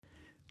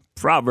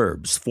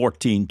Proverbs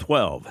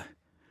 14:12.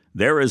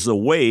 There is a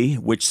way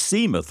which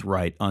seemeth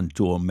right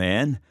unto a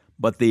man,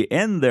 but the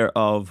end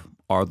thereof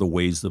are the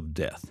ways of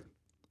death.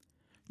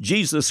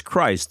 Jesus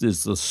Christ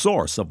is the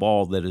source of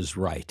all that is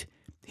right.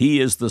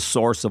 He is the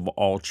source of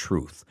all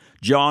truth.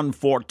 John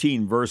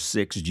 14, verse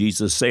 6,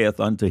 Jesus saith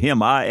unto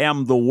him, I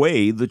am the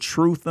way, the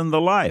truth, and the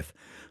life.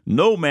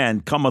 No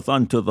man cometh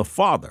unto the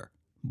Father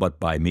but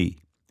by me.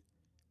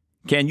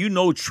 Can you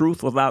know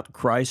truth without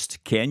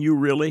Christ? Can you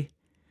really?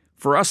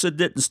 For us, it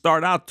didn't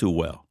start out too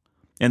well.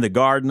 In the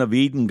Garden of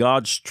Eden,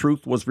 God's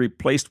truth was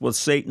replaced with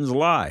Satan's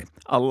lie,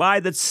 a lie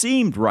that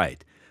seemed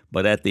right.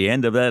 But at the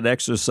end of that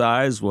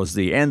exercise was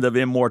the end of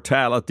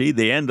immortality,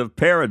 the end of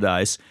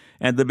paradise,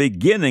 and the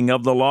beginning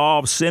of the law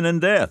of sin and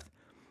death.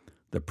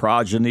 The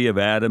progeny of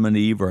Adam and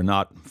Eve are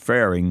not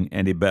faring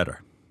any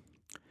better.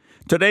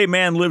 Today,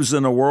 man lives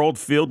in a world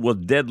filled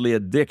with deadly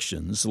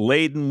addictions,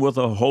 laden with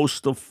a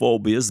host of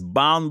phobias,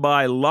 bound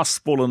by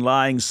lustful and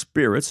lying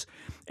spirits,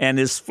 and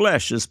his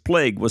flesh is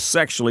plagued with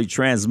sexually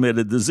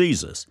transmitted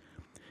diseases.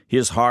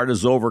 His heart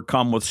is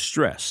overcome with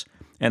stress,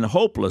 and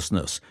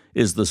hopelessness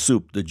is the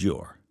soup du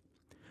jour.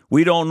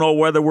 We don't know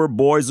whether we're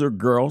boys or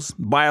girls.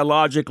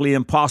 Biologically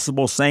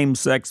impossible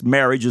same-sex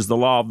marriage is the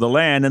law of the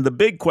land, and the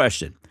big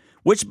question,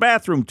 which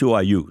bathroom do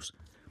I use?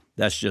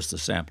 That's just a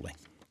sampling.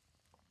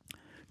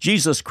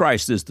 Jesus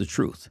Christ is the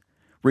truth.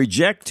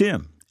 Reject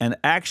him and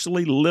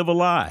actually live a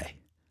lie.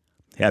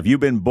 Have you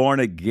been born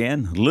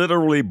again,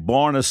 literally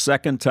born a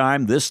second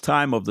time, this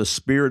time of the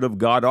Spirit of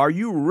God? Are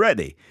you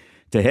ready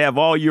to have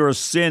all your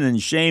sin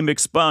and shame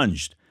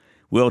expunged?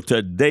 Will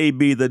today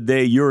be the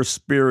day your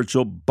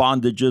spiritual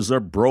bondages are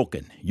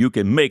broken? You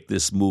can make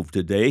this move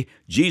today.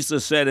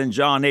 Jesus said in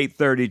John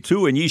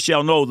 8:32, and ye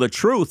shall know the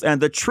truth, and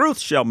the truth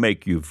shall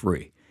make you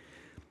free.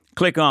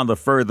 Click on the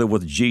Further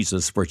with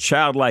Jesus for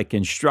childlike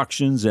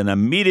instructions and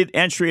immediate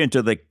entry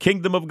into the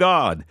kingdom of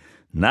God.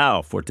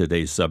 Now for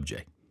today's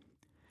subject.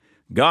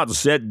 God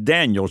said,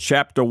 Daniel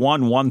chapter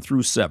 1, 1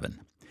 through 7.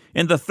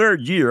 In the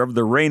 3rd year of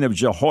the reign of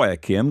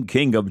Jehoiakim,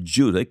 king of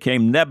Judah,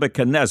 came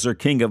Nebuchadnezzar,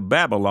 king of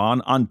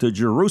Babylon, unto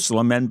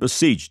Jerusalem and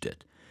besieged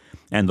it.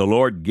 And the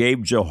Lord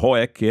gave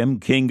Jehoiakim,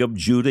 king of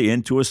Judah,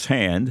 into his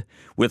hand,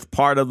 with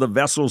part of the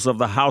vessels of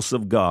the house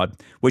of God,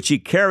 which he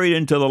carried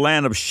into the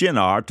land of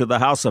Shinar to the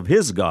house of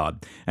his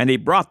God, and he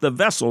brought the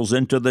vessels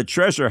into the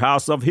treasure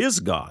house of his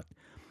God.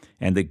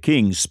 And the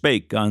king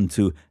spake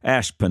unto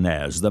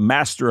Ashpenaz, the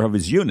master of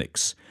his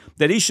eunuchs,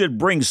 that he should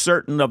bring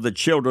certain of the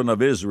children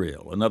of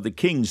Israel, and of the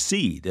king's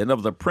seed, and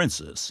of the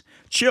princes,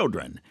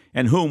 children,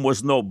 in whom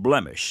was no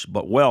blemish,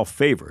 but well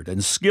favored,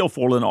 and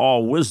skillful in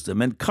all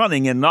wisdom, and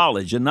cunning in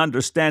knowledge, and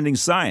understanding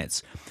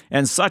science,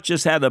 and such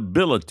as had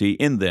ability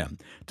in them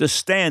to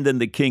stand in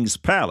the king's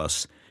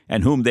palace,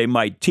 and whom they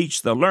might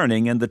teach the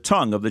learning and the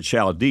tongue of the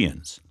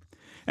Chaldeans.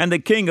 And the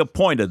king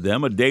appointed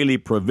them a daily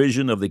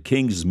provision of the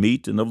king's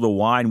meat and of the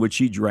wine which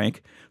he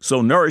drank,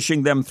 so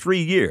nourishing them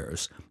 3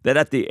 years, that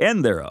at the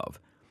end thereof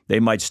they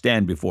might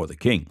stand before the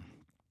king.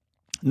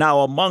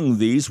 Now among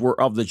these were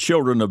of the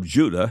children of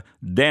Judah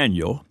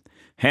Daniel,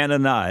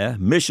 Hananiah,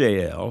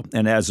 Mishael,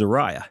 and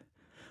Azariah,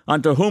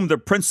 unto whom the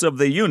prince of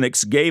the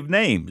eunuchs gave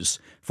names.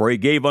 For he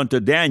gave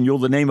unto Daniel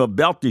the name of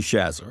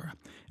Belteshazzar,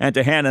 and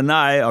to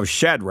Hananiah of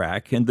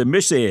Shadrach, and to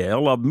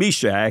Mishael of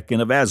Meshach,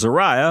 and of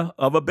Azariah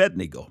of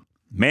Abednego.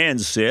 Man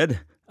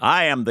said,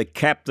 I am the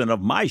captain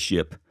of my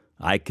ship.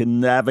 I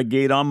can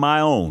navigate on my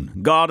own.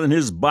 God and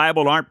his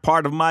Bible aren't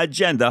part of my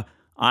agenda.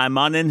 I'm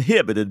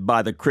uninhibited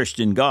by the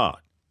Christian God.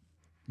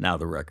 Now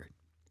the record.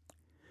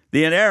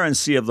 The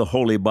inerrancy of the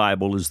Holy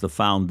Bible is the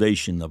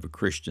foundation of a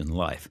Christian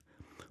life.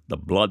 The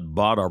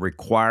blood-bought are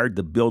required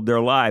to build their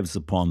lives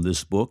upon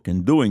this book,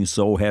 and doing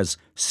so has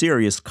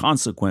serious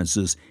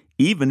consequences,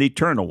 even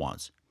eternal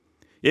ones.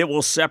 It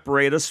will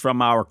separate us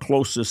from our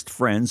closest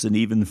friends and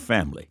even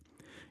family.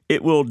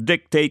 It will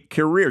dictate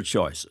career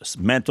choices,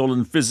 mental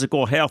and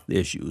physical health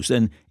issues,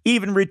 and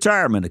even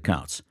retirement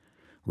accounts.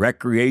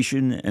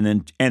 Recreation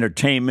and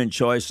entertainment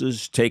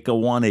choices take a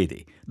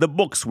 180. The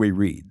books we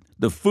read,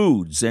 the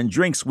foods and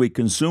drinks we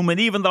consume, and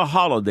even the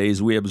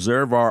holidays we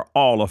observe are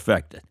all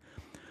affected.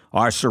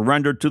 Our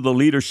surrender to the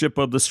leadership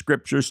of the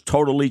Scriptures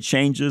totally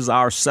changes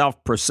our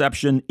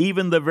self-perception,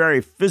 even the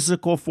very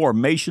physical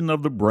formation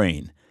of the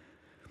brain.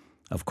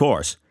 Of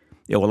course,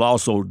 it will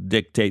also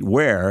dictate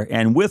where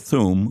and with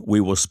whom we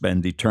will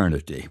spend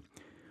eternity.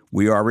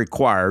 We are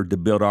required to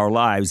build our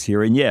lives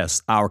here, and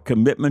yes, our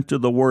commitment to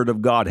the Word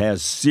of God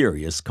has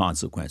serious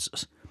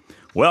consequences.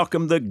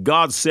 Welcome to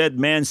God Said,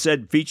 Man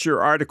Said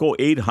feature article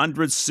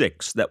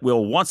 806 that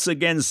will once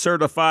again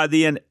certify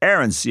the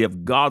inerrancy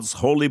of God's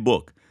holy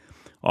book.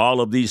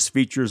 All of these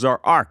features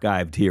are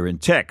archived here in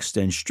text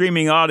and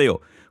streaming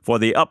audio for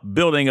the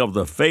upbuilding of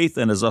the faith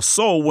and as a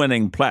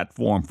soul-winning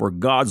platform for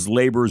God's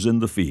labors in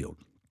the field.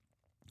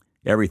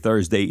 Every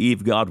Thursday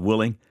Eve, God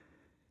willing,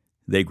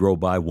 they grow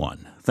by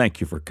one.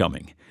 Thank you for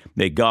coming.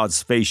 May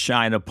God's face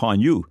shine upon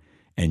you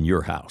and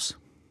your house.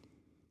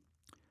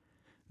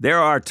 There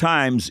are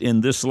times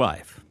in this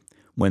life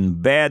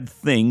when bad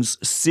things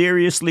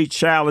seriously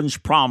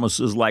challenge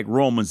promises like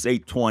Romans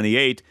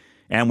 8:28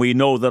 And we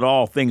know that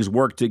all things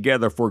work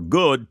together for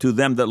good to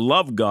them that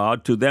love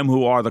God, to them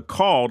who are the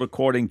called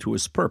according to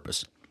his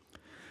purpose.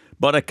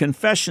 But a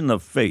confession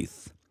of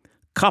faith,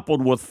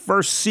 coupled with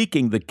first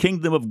seeking the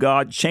kingdom of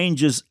God,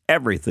 changes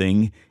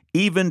everything,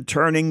 even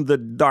turning the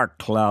dark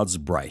clouds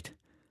bright.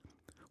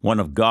 One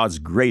of God's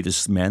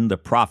greatest men, the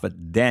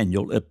prophet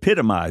Daniel,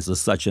 epitomizes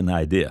such an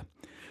idea.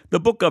 The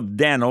book of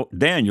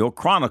Daniel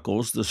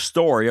chronicles the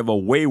story of a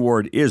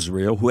wayward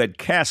Israel who had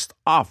cast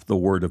off the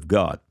word of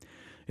God.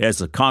 As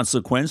a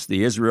consequence,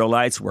 the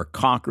Israelites were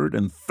conquered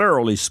and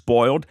thoroughly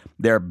spoiled,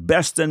 their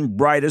best and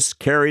brightest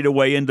carried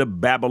away into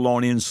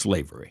Babylonian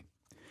slavery.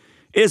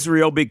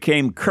 Israel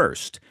became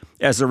cursed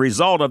as a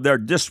result of their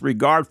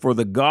disregard for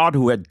the God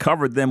who had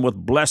covered them with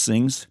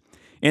blessings.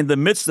 In the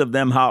midst of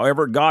them,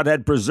 however, God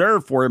had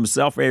preserved for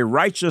himself a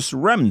righteous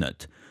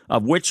remnant,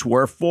 of which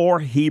were 4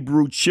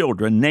 Hebrew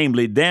children,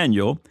 namely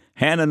Daniel,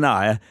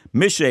 Hananiah,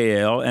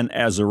 Mishael, and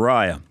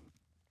Azariah.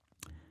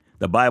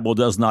 The Bible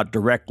does not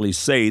directly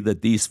say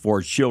that these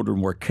 4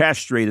 children were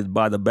castrated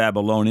by the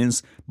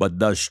Babylonians, but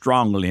does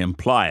strongly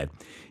imply it.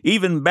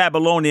 Even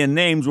Babylonian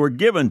names were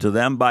given to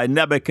them by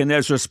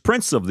Nebuchadnezzar's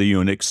prince of the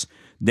eunuchs,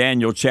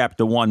 Daniel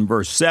chapter 1,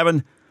 verse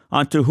 7,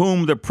 unto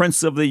whom the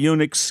prince of the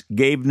eunuchs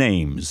gave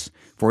names.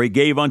 For he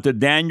gave unto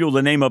Daniel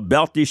the name of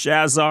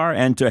Belteshazzar,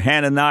 and to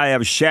Hananiah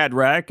of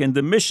Shadrach, and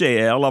to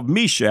Mishael of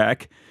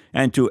Meshach,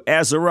 and to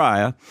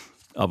Azariah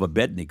of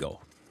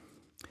Abednego.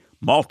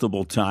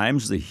 Multiple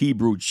times the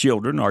Hebrew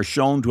children are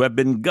shown to have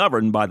been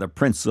governed by the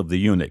prince of the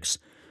eunuchs.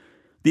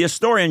 The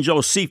historian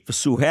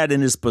Josephus, who had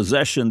in his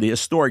possession the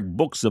historic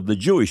books of the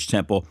Jewish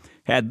temple,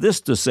 had this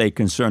to say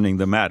concerning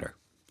the matter.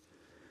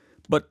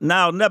 But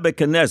now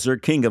Nebuchadnezzar,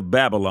 king of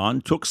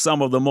Babylon, took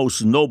some of the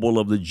most noble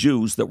of the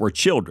Jews that were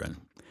children,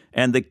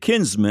 and the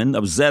kinsmen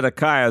of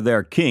Zedekiah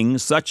their king,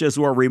 such as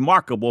were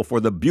remarkable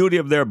for the beauty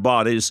of their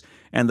bodies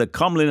and the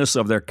comeliness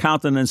of their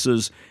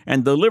countenances,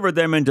 and delivered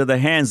them into the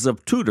hands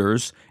of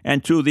tutors,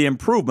 and to the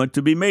improvement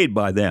to be made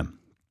by them.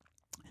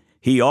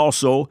 He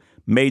also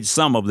made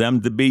some of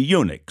them to be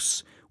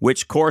eunuchs,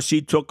 which course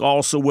he took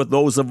also with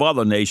those of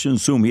other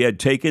nations whom he had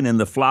taken in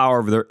the flower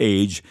of their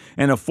age,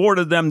 and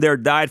afforded them their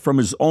diet from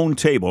his own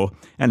table,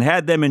 and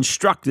had them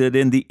instructed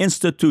in the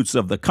institutes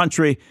of the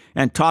country,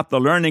 and taught the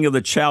learning of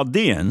the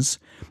Chaldeans,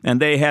 and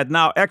they had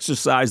now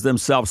exercised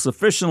themselves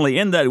sufficiently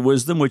in that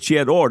wisdom which he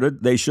had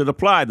ordered they should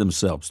apply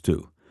themselves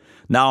to.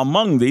 Now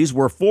among these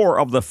were 4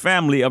 of the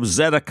family of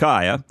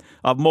Zedekiah,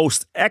 of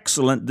most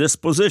excellent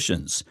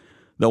dispositions,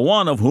 the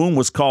one of whom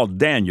was called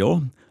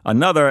Daniel,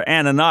 another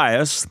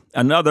Ananias,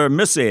 another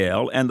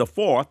Mishael, and the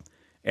 4th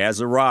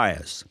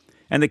Azarias.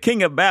 And the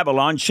king of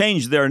Babylon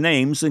changed their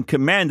names and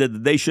commanded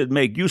that they should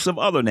make use of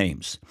other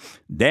names.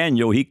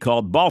 Daniel he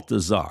called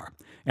Balthazar,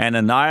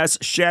 Ananias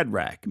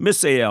Shadrach,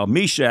 Mishael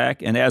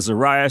Meshach, and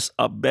Azarias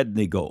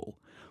Abednego.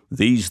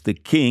 These the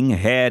king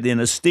had in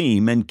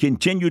esteem and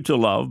continued to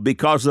love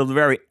because of the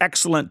very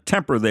excellent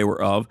temper they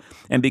were of,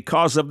 and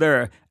because of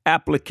their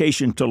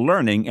application to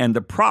learning and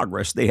the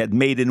progress they had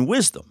made in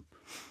wisdom.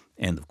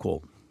 End of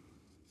quote.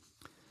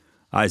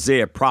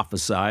 Isaiah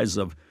prophesies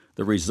of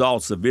the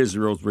results of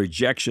Israel's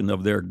rejection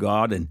of their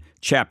God in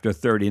chapter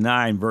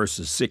 39,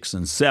 verses 6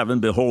 and 7.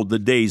 Behold, the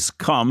days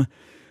come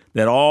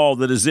that all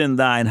that is in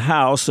thine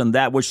house and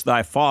that which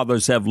thy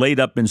fathers have laid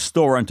up in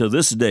store unto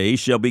this day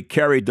shall be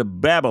carried to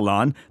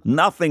Babylon.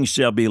 Nothing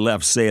shall be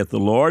left, saith the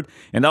Lord.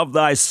 And of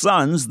thy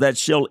sons that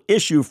shall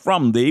issue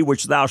from thee,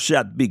 which thou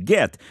shalt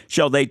beget,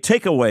 shall they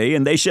take away,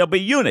 and they shall be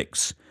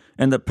eunuchs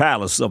in the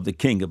palace of the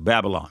king of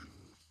Babylon.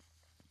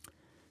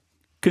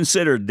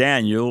 Consider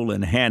Daniel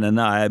and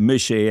Hananiah,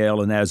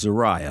 Mishael, and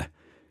Azariah.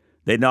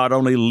 They not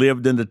only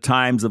lived in the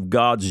times of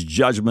God's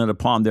judgment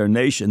upon their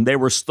nation, they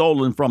were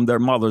stolen from their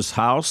mother's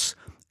house,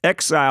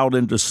 exiled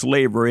into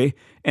slavery,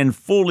 and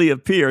fully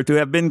appear to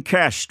have been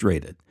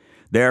castrated.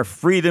 Their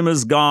freedom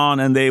is gone,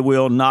 and they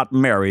will not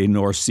marry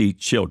nor see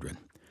children.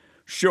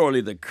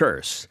 Surely the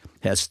curse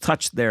has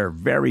touched their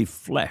very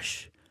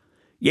flesh.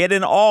 Yet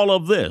in all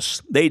of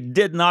this, they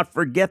did not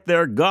forget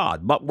their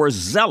God, but were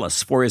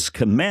zealous for his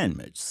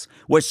commandments,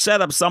 which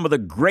set up some of the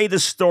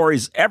greatest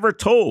stories ever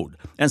told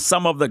and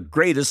some of the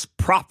greatest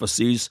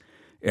prophecies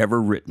ever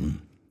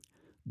written.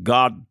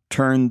 God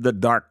turned the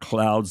dark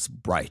clouds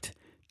bright.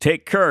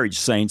 Take courage,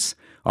 saints.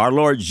 Our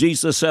Lord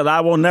Jesus said,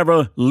 I will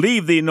never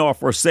leave thee nor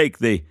forsake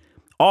thee.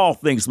 All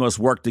things must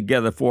work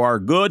together for our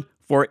good,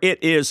 for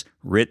it is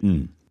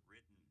written.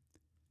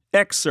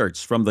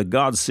 Excerpts from the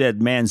God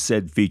Said, Man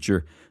Said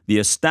feature, The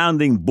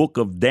Astounding Book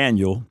of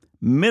Daniel,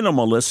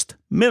 minimalized,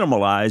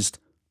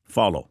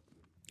 follow.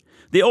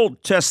 The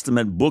Old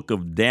Testament book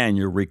of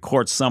Daniel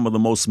records some of the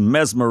most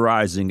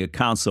mesmerizing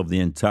accounts of the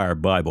entire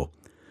Bible.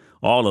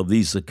 All of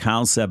these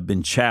accounts have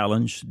been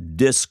challenged,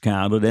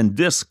 discounted, and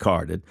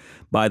discarded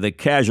by the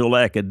casual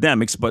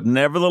academics, but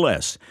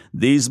nevertheless,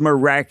 these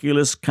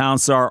miraculous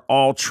accounts are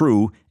all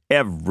true,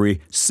 every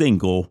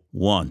single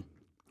one.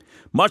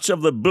 Much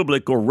of the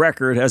biblical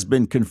record has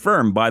been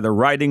confirmed by the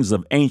writings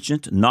of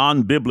ancient,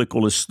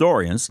 non-biblical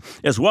historians,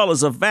 as well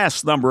as a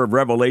vast number of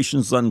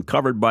revelations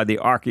uncovered by the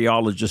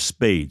archaeologist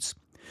Spades.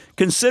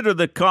 Consider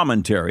the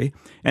commentary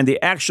and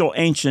the actual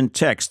ancient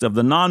text of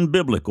the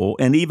non-biblical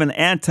and even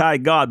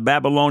anti-God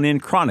Babylonian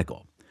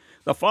Chronicle.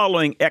 The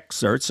following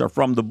excerpts are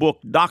from the book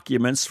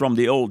Documents from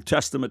the Old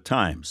Testament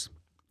Times.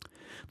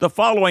 The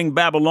following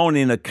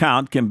Babylonian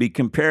account can be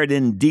compared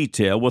in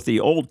detail with the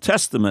Old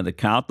Testament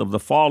account of the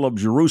fall of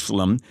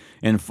Jerusalem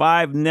in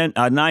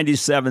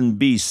 597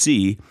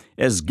 BC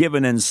as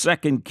given in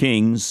 2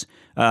 Kings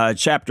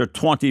chapter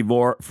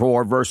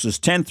 24, verses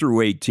 10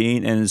 through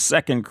 18, and in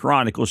 2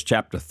 Chronicles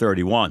chapter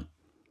 31.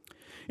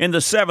 In the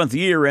 7th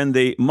year, in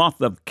the month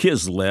of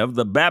Kislev,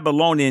 the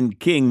Babylonian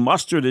king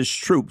mustered his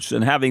troops,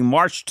 and having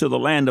marched to the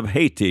land of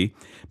Haiti,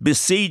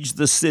 besieged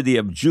the city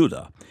of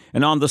Judah.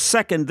 And on the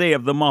 2nd day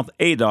of the month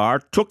Adar,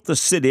 took the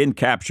city and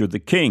captured the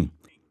king.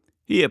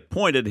 He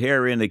appointed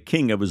herein a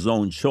king of his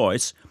own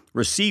choice,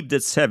 received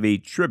its heavy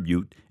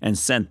tribute, and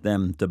sent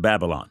them to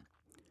Babylon.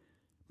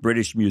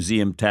 British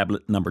Museum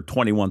tablet number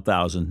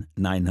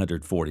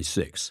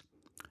 21,946.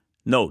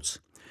 Notes: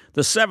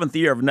 the 7th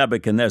year of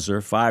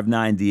Nebuchadnezzar,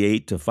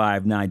 598 to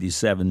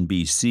 597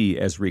 BC,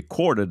 as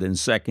recorded in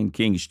 2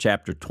 Kings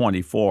chapter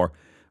 24,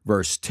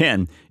 verse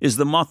 10, is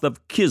the month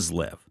of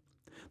Kislev.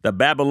 The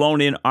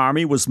Babylonian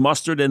army was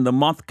mustered in the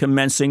month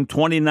commencing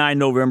 29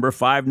 November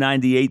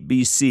 598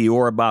 BC,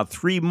 or about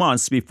 3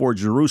 months before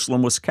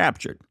Jerusalem was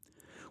captured.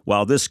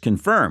 While this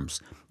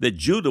confirms that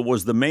Judah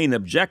was the main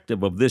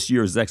objective of this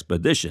year's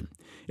expedition,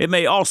 it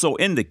may also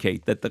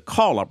indicate that the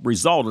call-up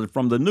resulted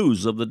from the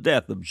news of the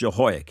death of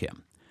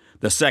Jehoiakim.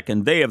 The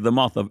 2nd day of the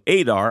month of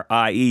Adar,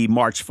 i.e.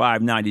 March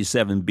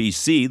 597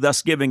 BC,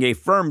 thus giving a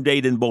firm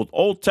date in both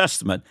Old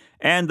Testament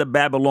and the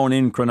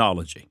Babylonian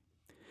chronology.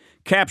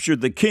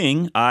 Captured the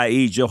king,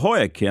 i.e.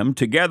 Jehoiakim,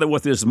 together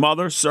with his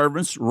mother,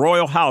 servants,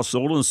 royal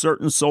household, and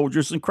certain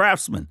soldiers and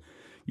craftsmen.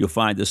 You'll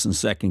find this in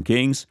 2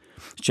 Kings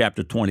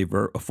chapter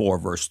 24,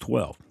 verse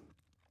 12.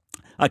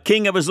 A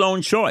king of his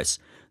own choice,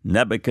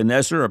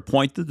 Nebuchadnezzar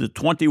appointed the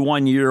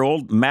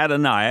 21-year-old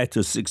Mattaniah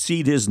to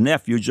succeed his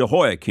nephew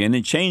Jehoiakim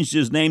and changed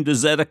his name to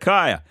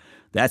Zedekiah.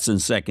 That's in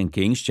 2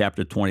 Kings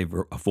chapter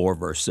 24,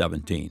 verse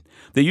 17.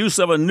 The use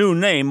of a new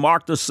name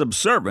marked the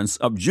subservience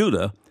of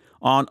Judah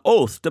on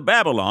oath to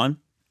Babylon,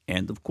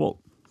 end of quote.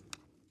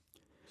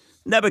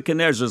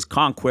 Nebuchadnezzar's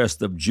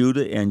conquest of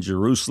Judah and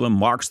Jerusalem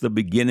marks the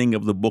beginning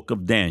of the book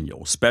of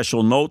Daniel.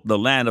 Special note, the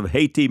land of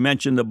Haiti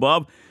mentioned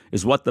above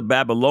is what the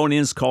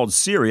Babylonians called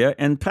Syria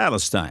and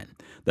Palestine.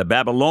 The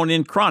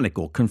Babylonian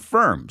Chronicle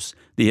confirms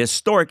the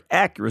historic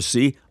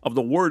accuracy of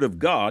the Word of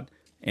God,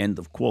 end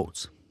of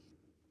quotes.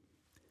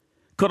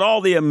 Could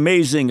all the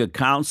amazing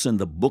accounts in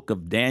the book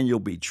of Daniel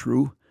be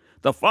true?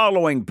 The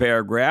following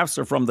paragraphs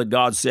are from the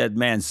God Said,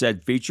 Man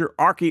Said feature,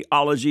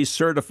 Archaeology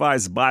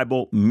Certifies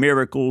Bible,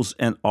 Miracles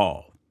and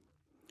All.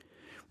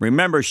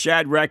 Remember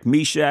Shadrach,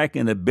 Meshach,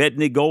 and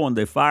Abednego in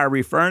the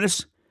fiery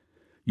furnace?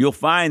 You'll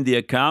find the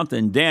account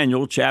in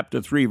Daniel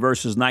chapter 3,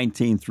 verses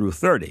 19 through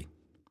 30.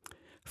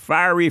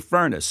 Fiery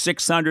furnace,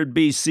 600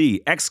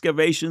 BC,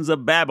 excavations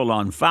of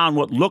Babylon found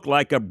what looked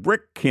like a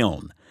brick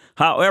kiln.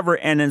 However,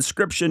 an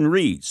inscription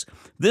reads,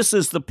 "This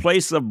is the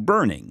place of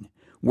burning,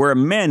 where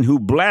men who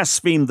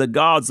blasphemed the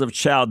gods of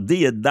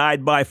Chaldea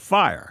died by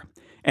fire."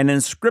 And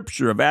in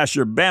scripture of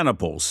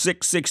Ashurbanipal,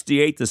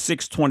 668 to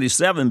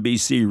 627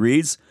 BC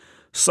reads,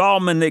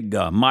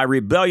 "Salmanigah, my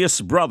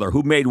rebellious brother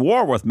who made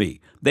war with me,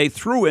 they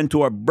threw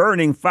into a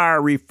burning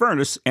fiery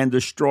furnace and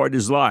destroyed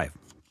his life."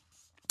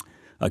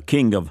 A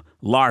king of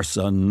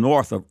Larsa,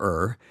 north of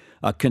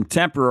a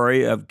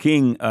contemporary of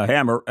King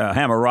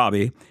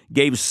Hammurabi,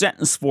 gave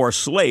sentence for a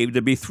slave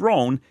to be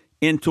thrown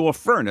into a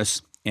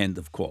furnace, end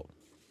of quote.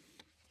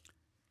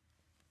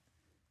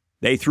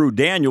 They threw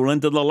Daniel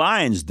into the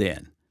lion's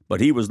den,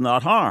 but he was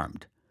not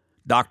harmed.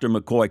 Dr.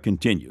 McCoy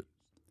continued.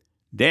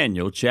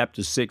 Daniel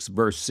chapter 6,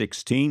 verse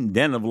 16,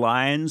 Den of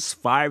Lions,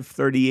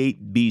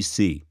 538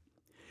 BC.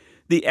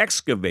 The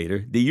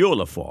excavator, the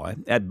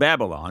Eulipoi, at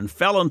Babylon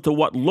fell into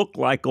what looked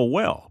like a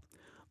well,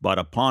 but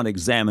upon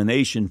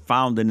examination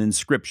found an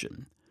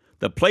inscription.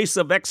 The place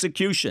of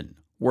execution,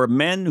 where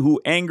men who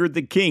angered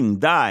the king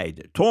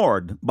died,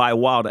 torn by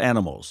wild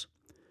animals.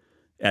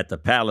 At the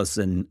palace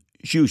in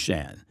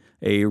Shushan,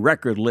 a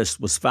record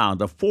list was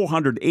found of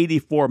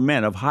 484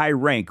 men of high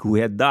rank who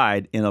had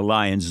died in a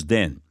lion's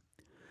den.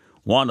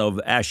 One of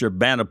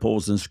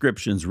Ashurbanipal's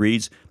inscriptions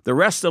reads, "The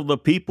rest of the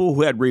people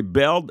who had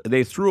rebelled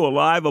they threw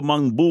alive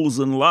among bulls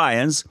and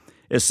lions,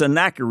 as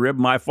Sennacherib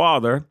my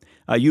father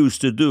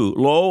used to do.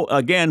 Lo,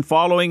 again,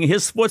 following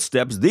his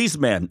footsteps, these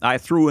men I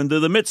threw into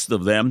the midst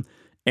of them."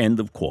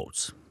 End of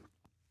quotes.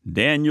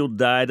 Daniel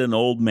died an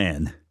old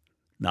man,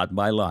 not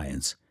by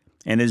lions,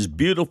 and his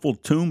beautiful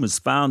tomb is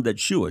found at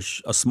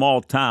Shush, a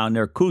small town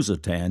near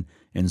Khuzestan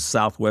in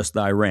southwest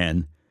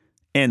Iran.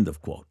 End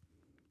of quote.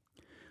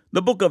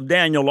 The book of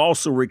Daniel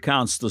also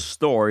recounts the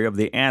story of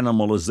the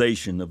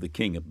animalization of the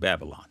king of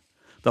Babylon.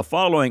 The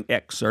following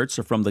excerpts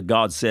are from the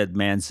God Said,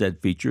 Man Said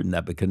feature,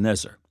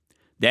 Nebuchadnezzar.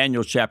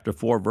 Daniel chapter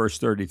 4, verse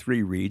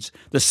 33 reads,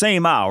 "The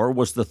same hour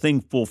was the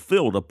thing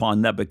fulfilled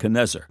upon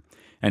Nebuchadnezzar,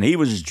 and he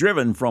was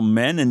driven from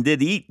men and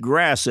did eat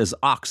grass as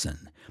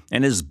oxen.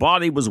 and his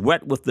body was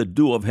wet with the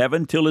dew of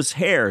heaven till his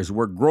hairs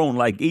were grown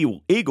like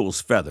eagle's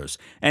feathers,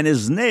 and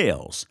his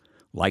nails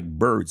like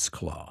birds'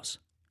 claws.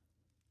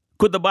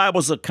 Could the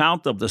Bible's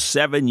account of the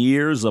 7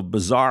 years of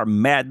bizarre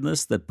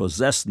madness that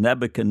possessed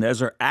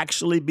Nebuchadnezzar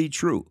actually be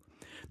true?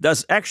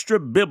 Does extra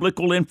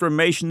biblical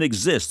information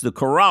exist to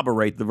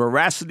corroborate the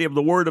veracity of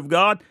the Word of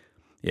God?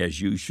 As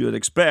you should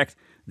expect,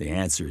 the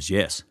answer is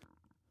yes.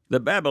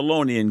 The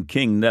Babylonian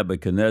king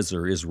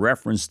Nebuchadnezzar is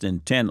referenced in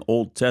 10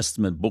 Old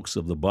Testament books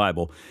of the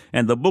Bible,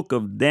 and the book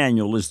of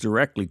Daniel is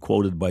directly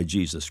quoted by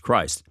Jesus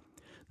Christ.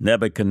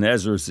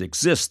 Nebuchadnezzar's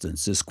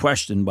existence is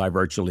questioned by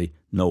virtually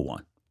no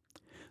one.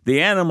 The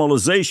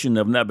animalization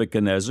of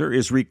Nebuchadnezzar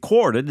is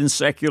recorded in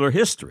secular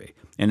history,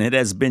 and it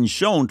has been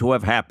shown to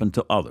have happened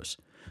to others.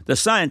 The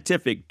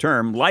scientific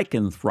term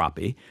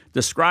lycanthropy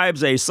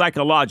describes a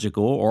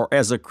psychological, or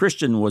as a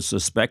Christian would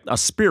suspect, a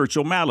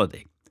spiritual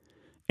malady.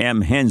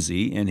 M.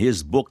 Hensey, in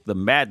his book The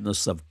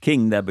Madness of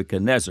King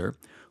Nebuchadnezzar,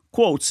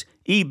 quotes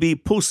E.B.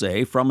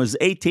 Pusey from his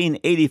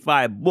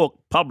 1885 book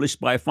published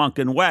by Funk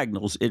and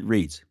Wagnalls. It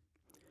reads,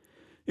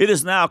 "It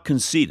is now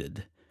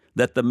conceded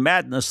that the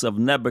madness of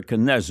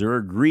Nebuchadnezzar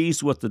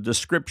agrees with the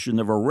description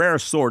of a rare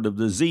sort of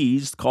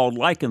disease called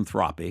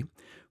lycanthropy,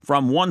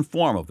 from one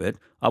form of it,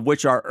 of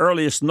which our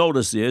earliest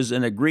notice is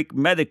in a Greek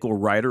medical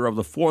writer of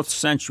the 4th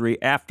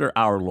century after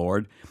our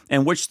Lord,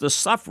 in which the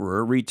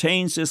sufferer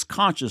retains his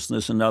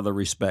consciousness in other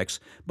respects,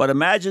 but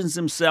imagines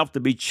himself to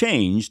be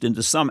changed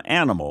into some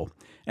animal,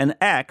 and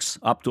acts,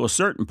 up to a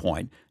certain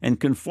point, in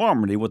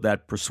conformity with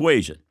that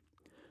persuasion.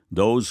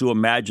 Those who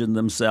imagined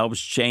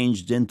themselves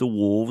changed into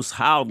wolves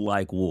howled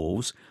like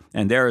wolves,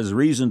 and there is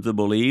reason to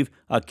believe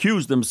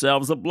accused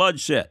themselves of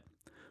bloodshed.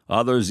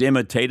 Others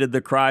imitated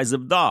the cries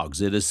of dogs.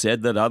 It is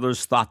said that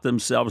others thought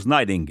themselves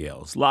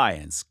nightingales,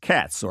 lions,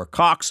 cats, or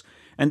cocks,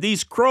 and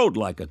these crowed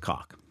like a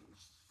cock."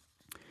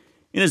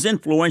 In his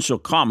influential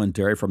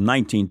commentary from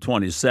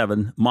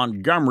 1927,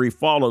 Montgomery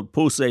followed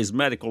Pusey's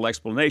medical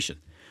explanation.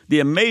 The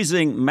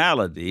amazing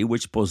malady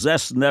which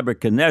possessed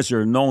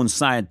Nebuchadnezzar, known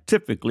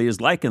scientifically as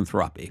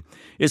lycanthropy,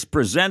 is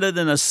presented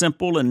in a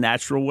simple and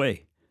natural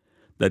way.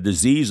 The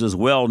disease is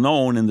well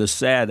known in the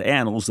sad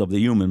annals of the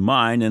human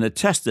mind and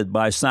attested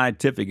by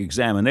scientific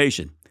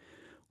examination.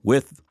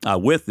 With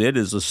it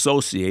is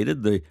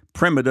associated the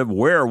primitive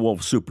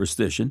werewolf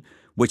superstition,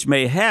 which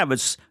may have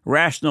its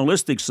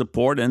rationalistic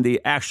support in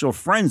the actual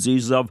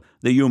frenzies of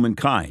the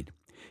humankind.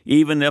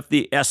 Even if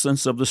the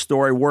essence of the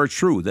story were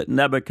true, that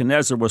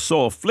Nebuchadnezzar was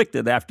so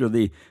afflicted after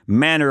the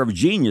manner of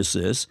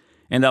geniuses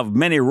and of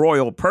many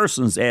royal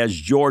persons as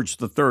George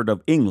III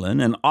of England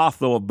and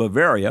Otho of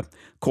Bavaria,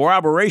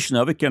 corroboration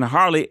of it can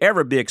hardly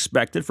ever be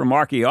expected from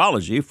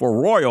archaeology, for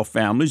royal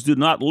families do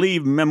not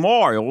leave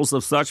memorials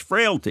of such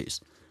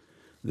frailties.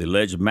 The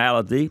alleged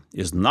malady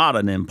is not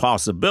an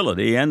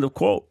impossibility, end of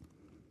quote.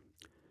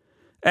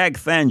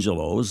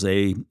 Agthangelos,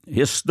 a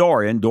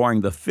historian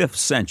during the 5th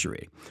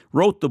century,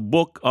 wrote the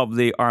Book of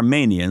the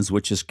Armenians,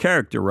 which is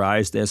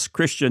characterized as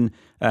Christian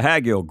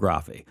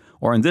hagiography,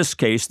 or in this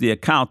case, the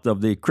account of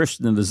the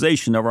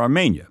Christianization of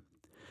Armenia.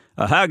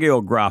 A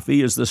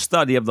hagiography is the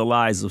study of the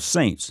lives of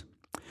saints.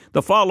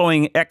 The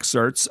following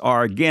excerpts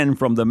are again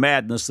from The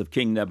Madness of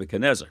King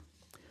Nebuchadnezzar.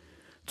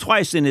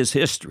 Twice in his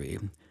history,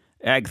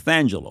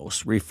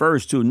 Agthangelos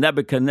refers to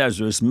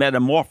Nebuchadnezzar's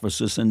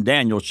metamorphosis in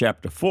Daniel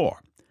chapter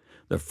 4.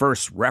 The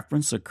first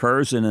reference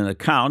occurs in an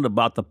account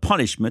about the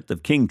punishment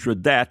of King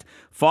Tredat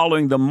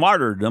following the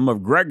martyrdom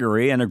of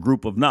Gregory and a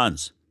group of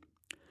nuns.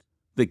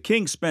 The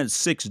king spent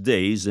 6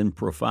 days in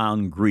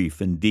profound grief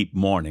and deep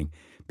mourning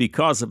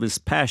because of his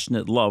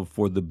passionate love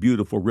for the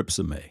beautiful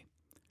Ripsime.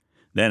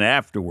 Then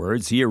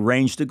afterwards he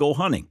arranged to go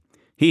hunting.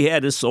 He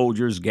had his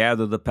soldiers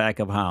gather the pack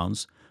of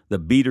hounds, the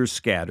beaters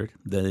scattered,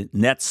 the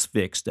nets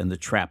fixed, and the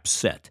traps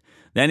set.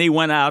 Then he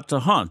went out to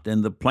hunt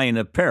in the plain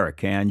of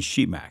Perek and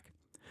Shemak.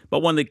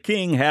 But when the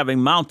king,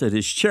 having mounted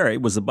his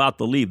chariot, was about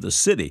to leave the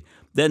city,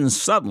 then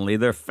suddenly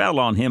there fell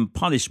on him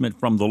punishment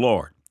from the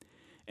Lord.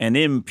 An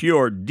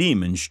impure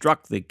demon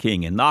struck the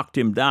king and knocked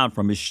him down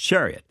from his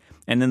chariot.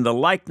 And in the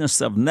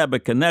likeness of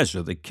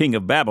Nebuchadnezzar, the king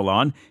of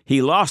Babylon,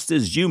 he lost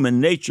his human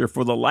nature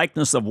for the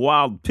likeness of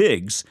wild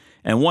pigs,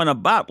 and went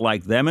about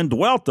like them and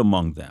dwelt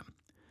among them.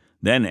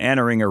 Then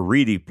entering a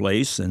reedy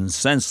place and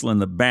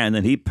senseless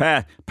abandoned, he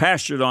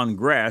pastured on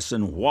grass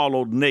and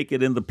wallowed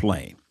naked in the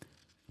plain.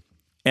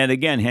 And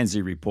again,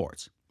 Hensey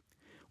reports.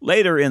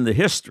 Later in the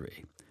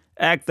history,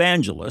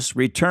 Agthangelos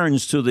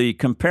returns to the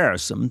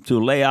comparison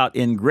to lay out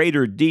in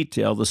greater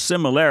detail the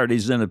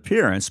similarities in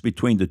appearance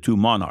between the two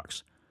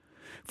monarchs.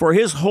 For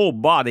his whole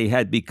body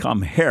had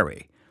become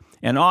hairy,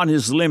 and on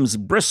his limbs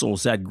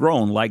bristles had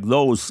grown like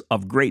those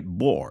of great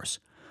boars,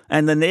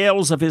 and the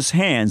nails of his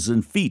hands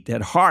and feet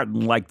had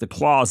hardened like the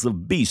claws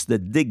of beasts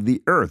that dig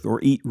the earth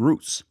or eat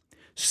roots.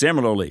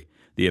 Similarly,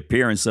 the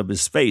appearance of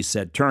his face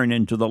had turned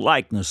into the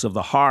likeness of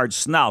the hard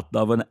snout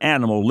of an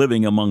animal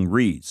living among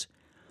reeds.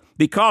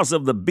 Because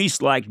of the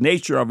beast-like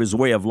nature of his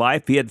way of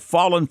life, he had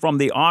fallen from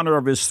the honor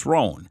of his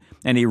throne,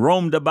 and he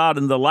roamed about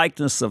in the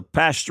likeness of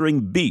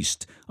pasturing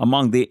beast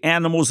among the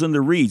animals in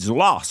the reeds,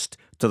 lost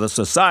to the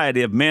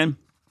society of men,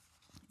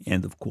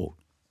 end of quote.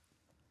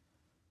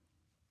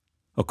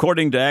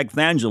 According to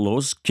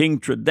Athangelos, King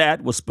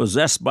Tridat was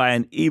possessed by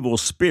an evil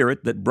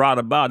spirit that brought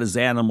about his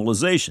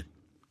animalization.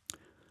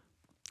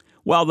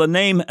 While the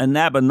name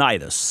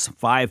Nabonidus,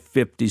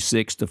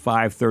 556 to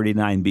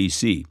 539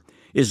 BC,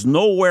 is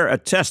nowhere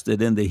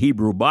attested in the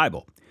Hebrew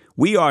Bible,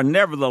 we are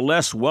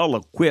nevertheless well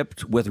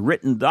equipped with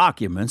written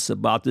documents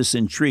about this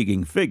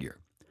intriguing figure.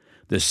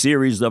 The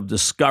series of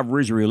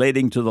discoveries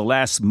relating to the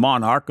last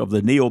monarch of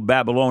the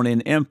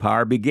Neo-Babylonian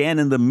Empire began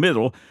in the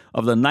middle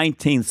of the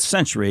 19th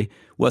century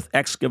with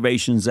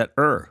excavations at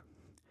Ur.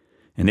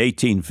 In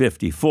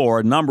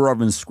 1854, a number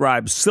of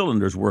inscribed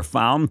cylinders were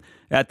found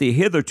at the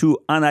hitherto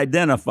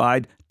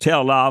unidentified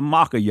Tel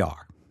al-Makayar.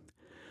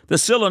 The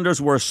cylinders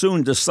were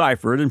soon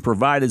deciphered and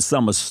provided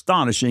some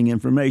astonishing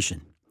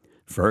information.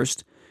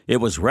 First, it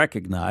was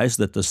recognized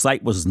that the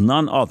site was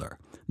none other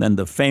than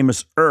the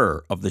famous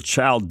Ur of the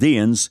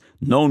Chaldeans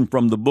known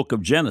from the book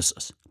of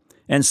Genesis.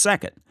 And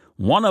second,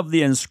 one of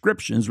the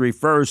inscriptions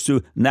refers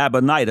to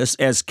Nabonidus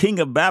as king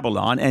of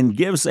Babylon and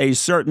gives a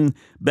certain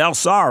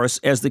Belshazzar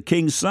as the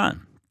king's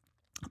son.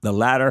 The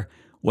latter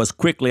was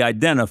quickly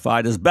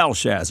identified as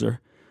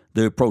Belshazzar,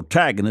 the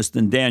protagonist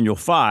in Daniel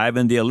 5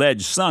 and the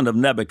alleged son of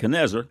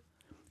Nebuchadnezzar,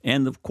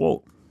 end of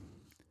quote.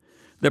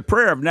 The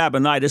prayer of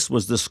Nabonidus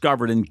was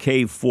discovered in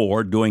Cave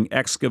 4 during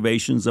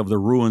excavations of the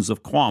ruins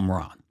of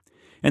Qumran.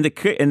 In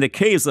the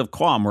caves of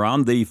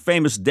Qumran, the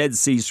famous Dead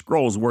Sea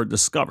Scrolls were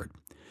discovered.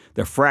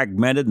 The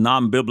fragmented,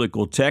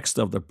 non-biblical text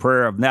of the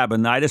prayer of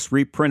Nabonidus,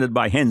 reprinted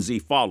by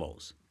Henze,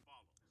 follows.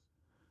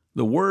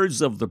 The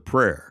words of the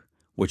prayer,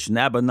 which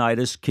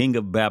Nabonidus, king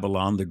of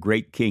Babylon, the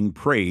great king,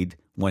 prayed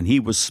when he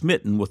was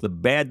smitten with a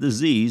bad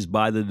disease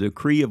by the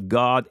decree of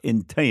God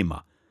in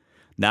Tema.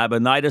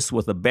 Nabonidus,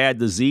 with a bad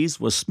disease,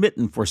 was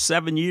smitten for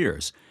 7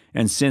 years,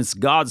 and since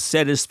God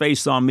set his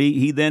face on me,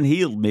 he then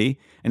healed me,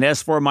 and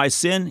as for my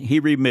sin, he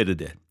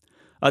remitted it.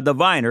 A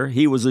diviner,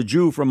 he was a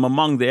Jew from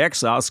among the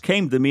exiles,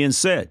 came to me and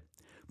said,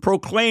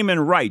 "Proclaim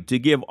and write to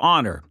give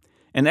honor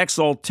and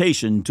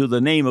exaltation to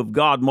the name of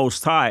God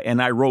Most High,"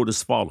 and I wrote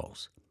as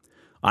follows.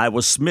 I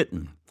was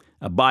smitten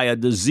by a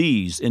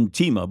disease in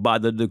Tema by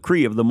the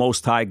decree of the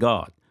Most High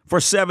God. For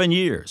 7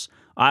 years,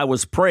 I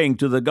was praying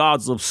to the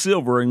gods of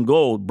silver and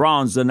gold,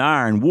 bronze and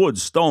iron, wood,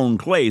 stone,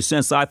 clay,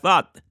 since I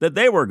thought that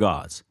they were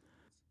gods.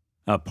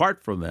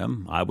 Apart from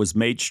them, I was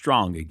made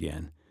strong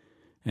again,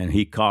 and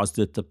he caused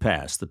it to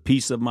pass. The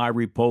peace of my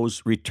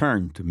repose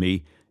returned to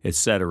me,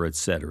 etc.,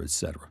 etc.,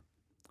 etc.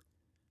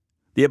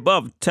 The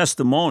above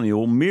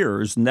testimonial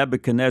mirrors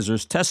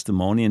Nebuchadnezzar's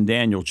testimony in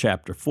Daniel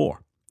chapter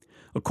 4.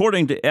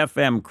 According to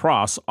F.M.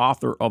 Cross,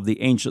 author of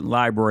the Ancient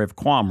Library of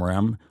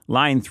Qumran,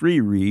 line 3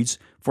 reads,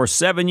 "For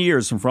 7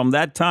 years, and from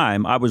that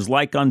time I was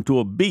like unto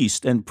a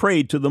beast, and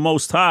prayed to the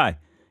Most High."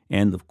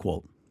 End of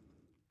quote.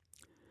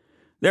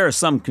 There is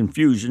some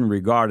confusion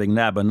regarding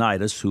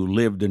Nabonidus, who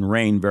lived and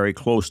reigned very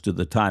close to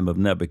the time of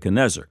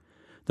Nebuchadnezzar.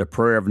 The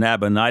prayer of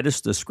Nabonidus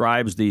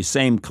describes the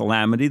same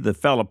calamity that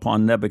fell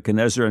upon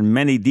Nebuchadnezzar in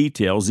many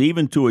details,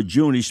 even to a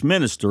Jewish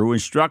minister who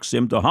instructs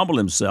him to humble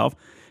himself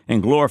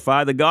and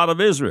glorify the God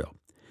of Israel.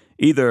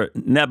 Either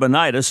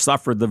Nabonidus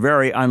suffered the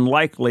very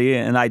unlikely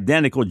and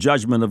identical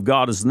judgment of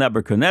God as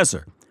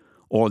Nebuchadnezzar,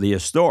 or the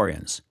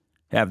historians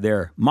have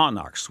their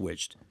monarch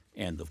switched.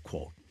 End of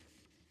quote.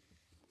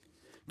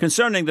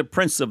 Concerning the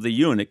prince of the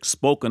eunuchs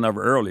spoken of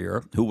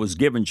earlier, who was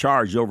given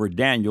charge over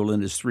Daniel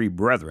and his 3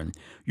 brethren,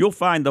 you'll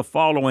find the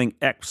following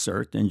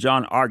excerpt in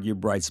John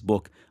Argybright's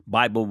book,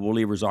 Bible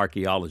Believers'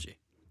 Archaeology.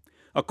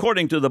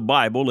 According to the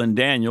Bible, in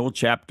Daniel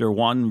chapter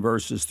 1,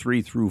 verses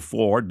 3 through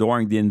 4,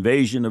 during the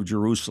invasion of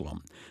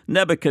Jerusalem,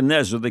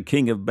 Nebuchadnezzar, the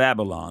king of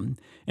Babylon,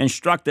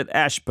 instructed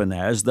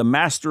Ashpenaz, the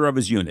master of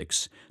his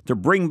eunuchs, to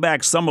bring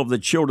back some of the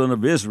children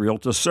of Israel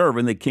to serve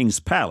in the king's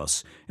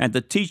palace and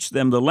to teach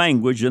them the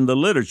language and the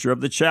literature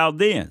of the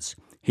Chaldeans.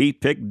 He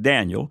picked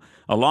Daniel,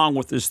 along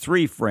with his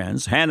 3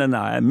 friends,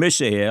 Hananiah,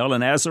 Mishael,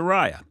 and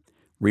Azariah.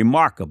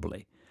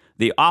 Remarkably,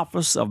 the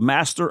office of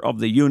Master of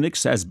the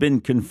Eunuchs has been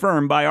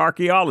confirmed by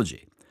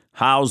archaeology.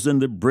 Housed in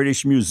the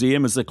British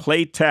Museum is a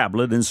clay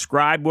tablet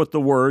inscribed with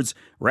the words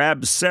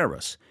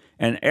Rabsaris.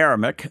 In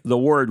Aramaic, the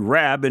word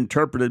Rab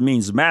interpreted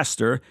means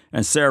master,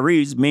 and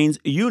Saris means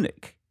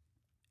eunuch.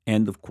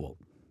 End of quote.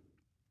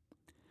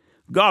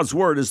 God's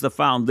word is the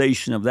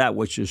foundation of that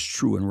which is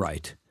true and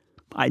right.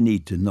 I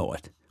need to know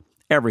it.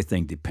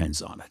 Everything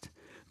depends on it.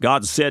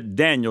 God said,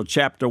 Daniel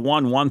chapter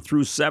 1, 1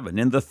 through 7,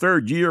 "In the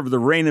 3rd year of the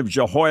reign of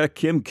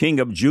Jehoiakim, king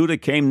of Judah,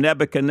 came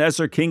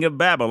Nebuchadnezzar, king of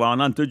Babylon,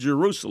 unto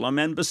Jerusalem,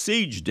 and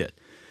besieged it.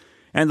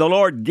 And the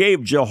Lord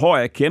gave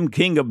Jehoiakim,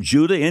 king of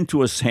Judah,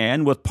 into his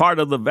hand with part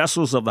of the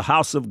vessels of the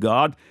house of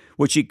God,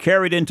 which he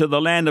carried into the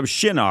land of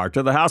Shinar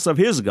to the house of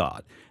his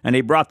God. And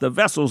he brought the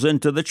vessels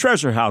into the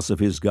treasure house of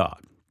his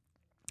God.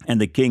 And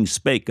the king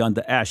spake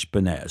unto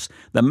Ashpenaz,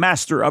 the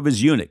master of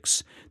his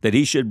eunuchs, that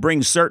he should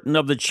bring certain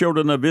of the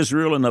children of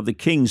Israel and of the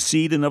king's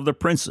seed and of the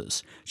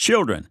princes,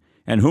 children,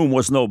 in whom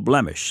was no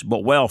blemish,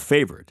 but well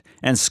favored,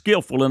 and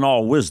skillful in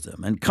all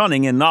wisdom, and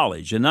cunning in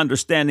knowledge, and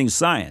understanding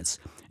science,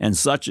 and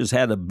such as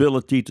had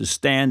ability to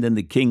stand in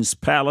the king's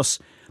palace,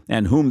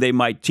 and whom they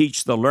might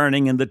teach the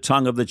learning in the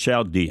tongue of the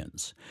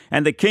Chaldeans.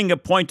 And the king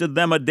appointed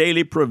them a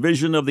daily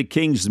provision of the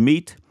king's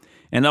meat,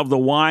 and of the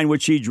wine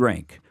which he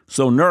drank,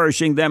 so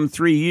nourishing them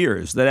 3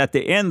 years, that at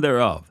the end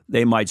thereof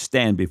they might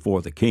stand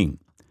before the king.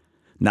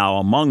 Now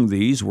among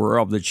these were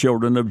of the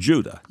children of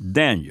Judah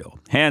Daniel,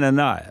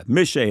 Hananiah,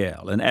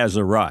 Mishael, and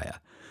Azariah,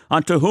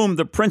 unto whom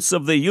the prince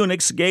of the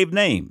eunuchs gave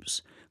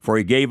names. For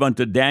he gave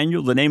unto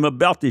Daniel the name of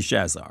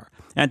Belteshazzar,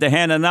 and to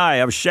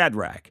Hananiah of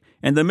Shadrach,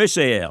 and to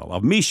Mishael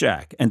of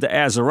Meshach, and to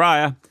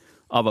Azariah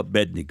of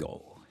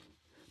Abednego.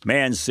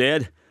 Man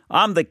said,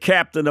 I'm the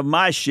captain of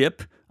my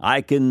ship.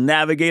 I can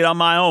navigate on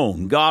my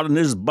own. God and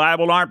his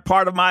Bible aren't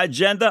part of my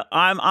agenda.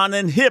 I'm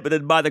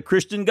uninhibited by the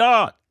Christian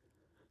God.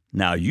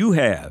 Now you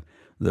have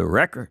the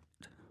record